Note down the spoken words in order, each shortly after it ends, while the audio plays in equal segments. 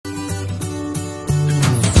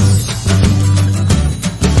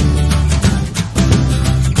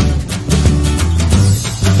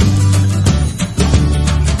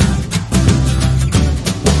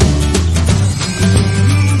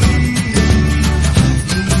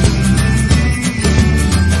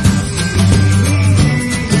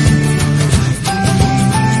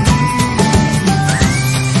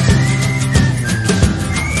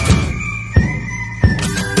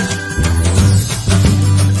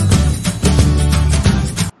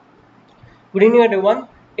Good evening, everyone.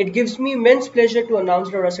 It gives me immense pleasure to announce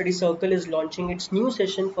that Arora Study Circle is launching its new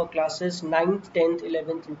session for classes 9th, 10th,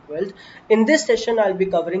 11th, and 12th. In this session, I'll be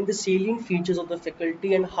covering the salient features of the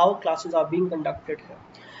faculty and how classes are being conducted here.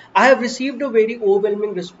 I have received a very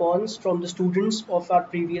overwhelming response from the students of our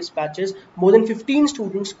previous batches. More than 15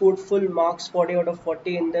 students scored full marks, 40 out of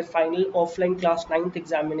 40 in their final offline class 9th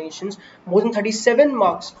examinations. More than 37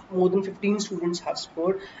 marks, more than 15 students have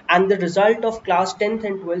scored. And the result of class 10th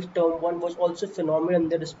and 12th term 1 was also phenomenal in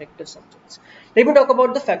their respective subjects. Let me talk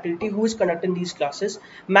about the faculty who is conducting these classes.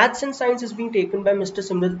 Maths and science is being taken by Mr.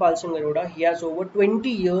 Singh Arora. He has over 20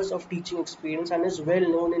 years of teaching experience and is well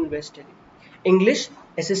known in West Delhi. English,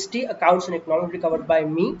 SST, Accounts and Economics covered by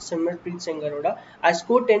me, Simarpreet Singh Arora. I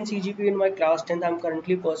scored 10 CGP in my class 10th. I'm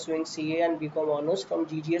currently pursuing CA and BCom Honours from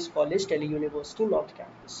GGS College, Delhi University, North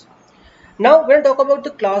Campus. Now, when I talk about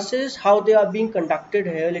the classes, how they are being conducted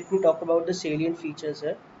here, let me talk about the salient features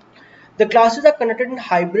here. The classes are conducted in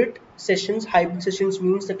hybrid sessions. Hybrid sessions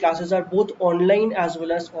means the classes are both online as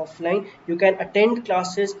well as offline. You can attend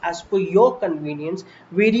classes as per your convenience.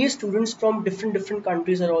 Various students from different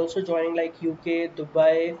countries are also joining, like UK,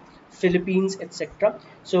 Dubai, Philippines, etc.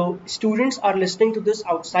 So students are listening to this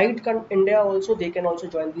outside India also. They can also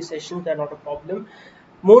join these sessions. They're not a problem.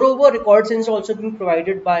 Moreover, record sessions are also being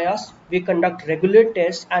provided by us. We conduct regular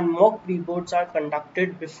tests and mock pre-boards are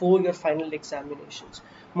conducted before your final examinations.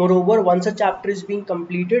 Moreover, once a chapter is being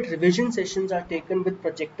completed, revision sessions are taken with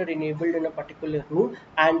projector enabled in a particular room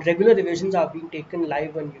and regular revisions are being taken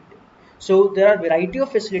live on YouTube. So there are a variety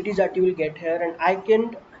of facilities that you will get here, and I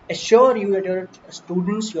can assure you that your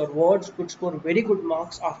students, your wards could score very good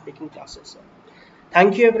marks after taking classes.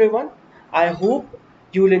 Thank you, everyone. I hope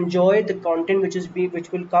you will enjoy the content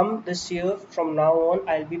which will come this year. From now on,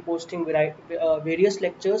 I'll be posting various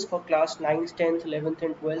lectures for class 9th, 10th, 11th,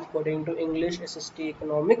 and 12th pertaining to English, SST,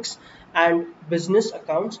 economics, and business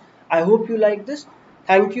accounts. I hope you like this.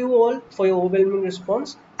 Thank you all for your overwhelming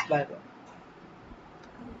response. Bye bye.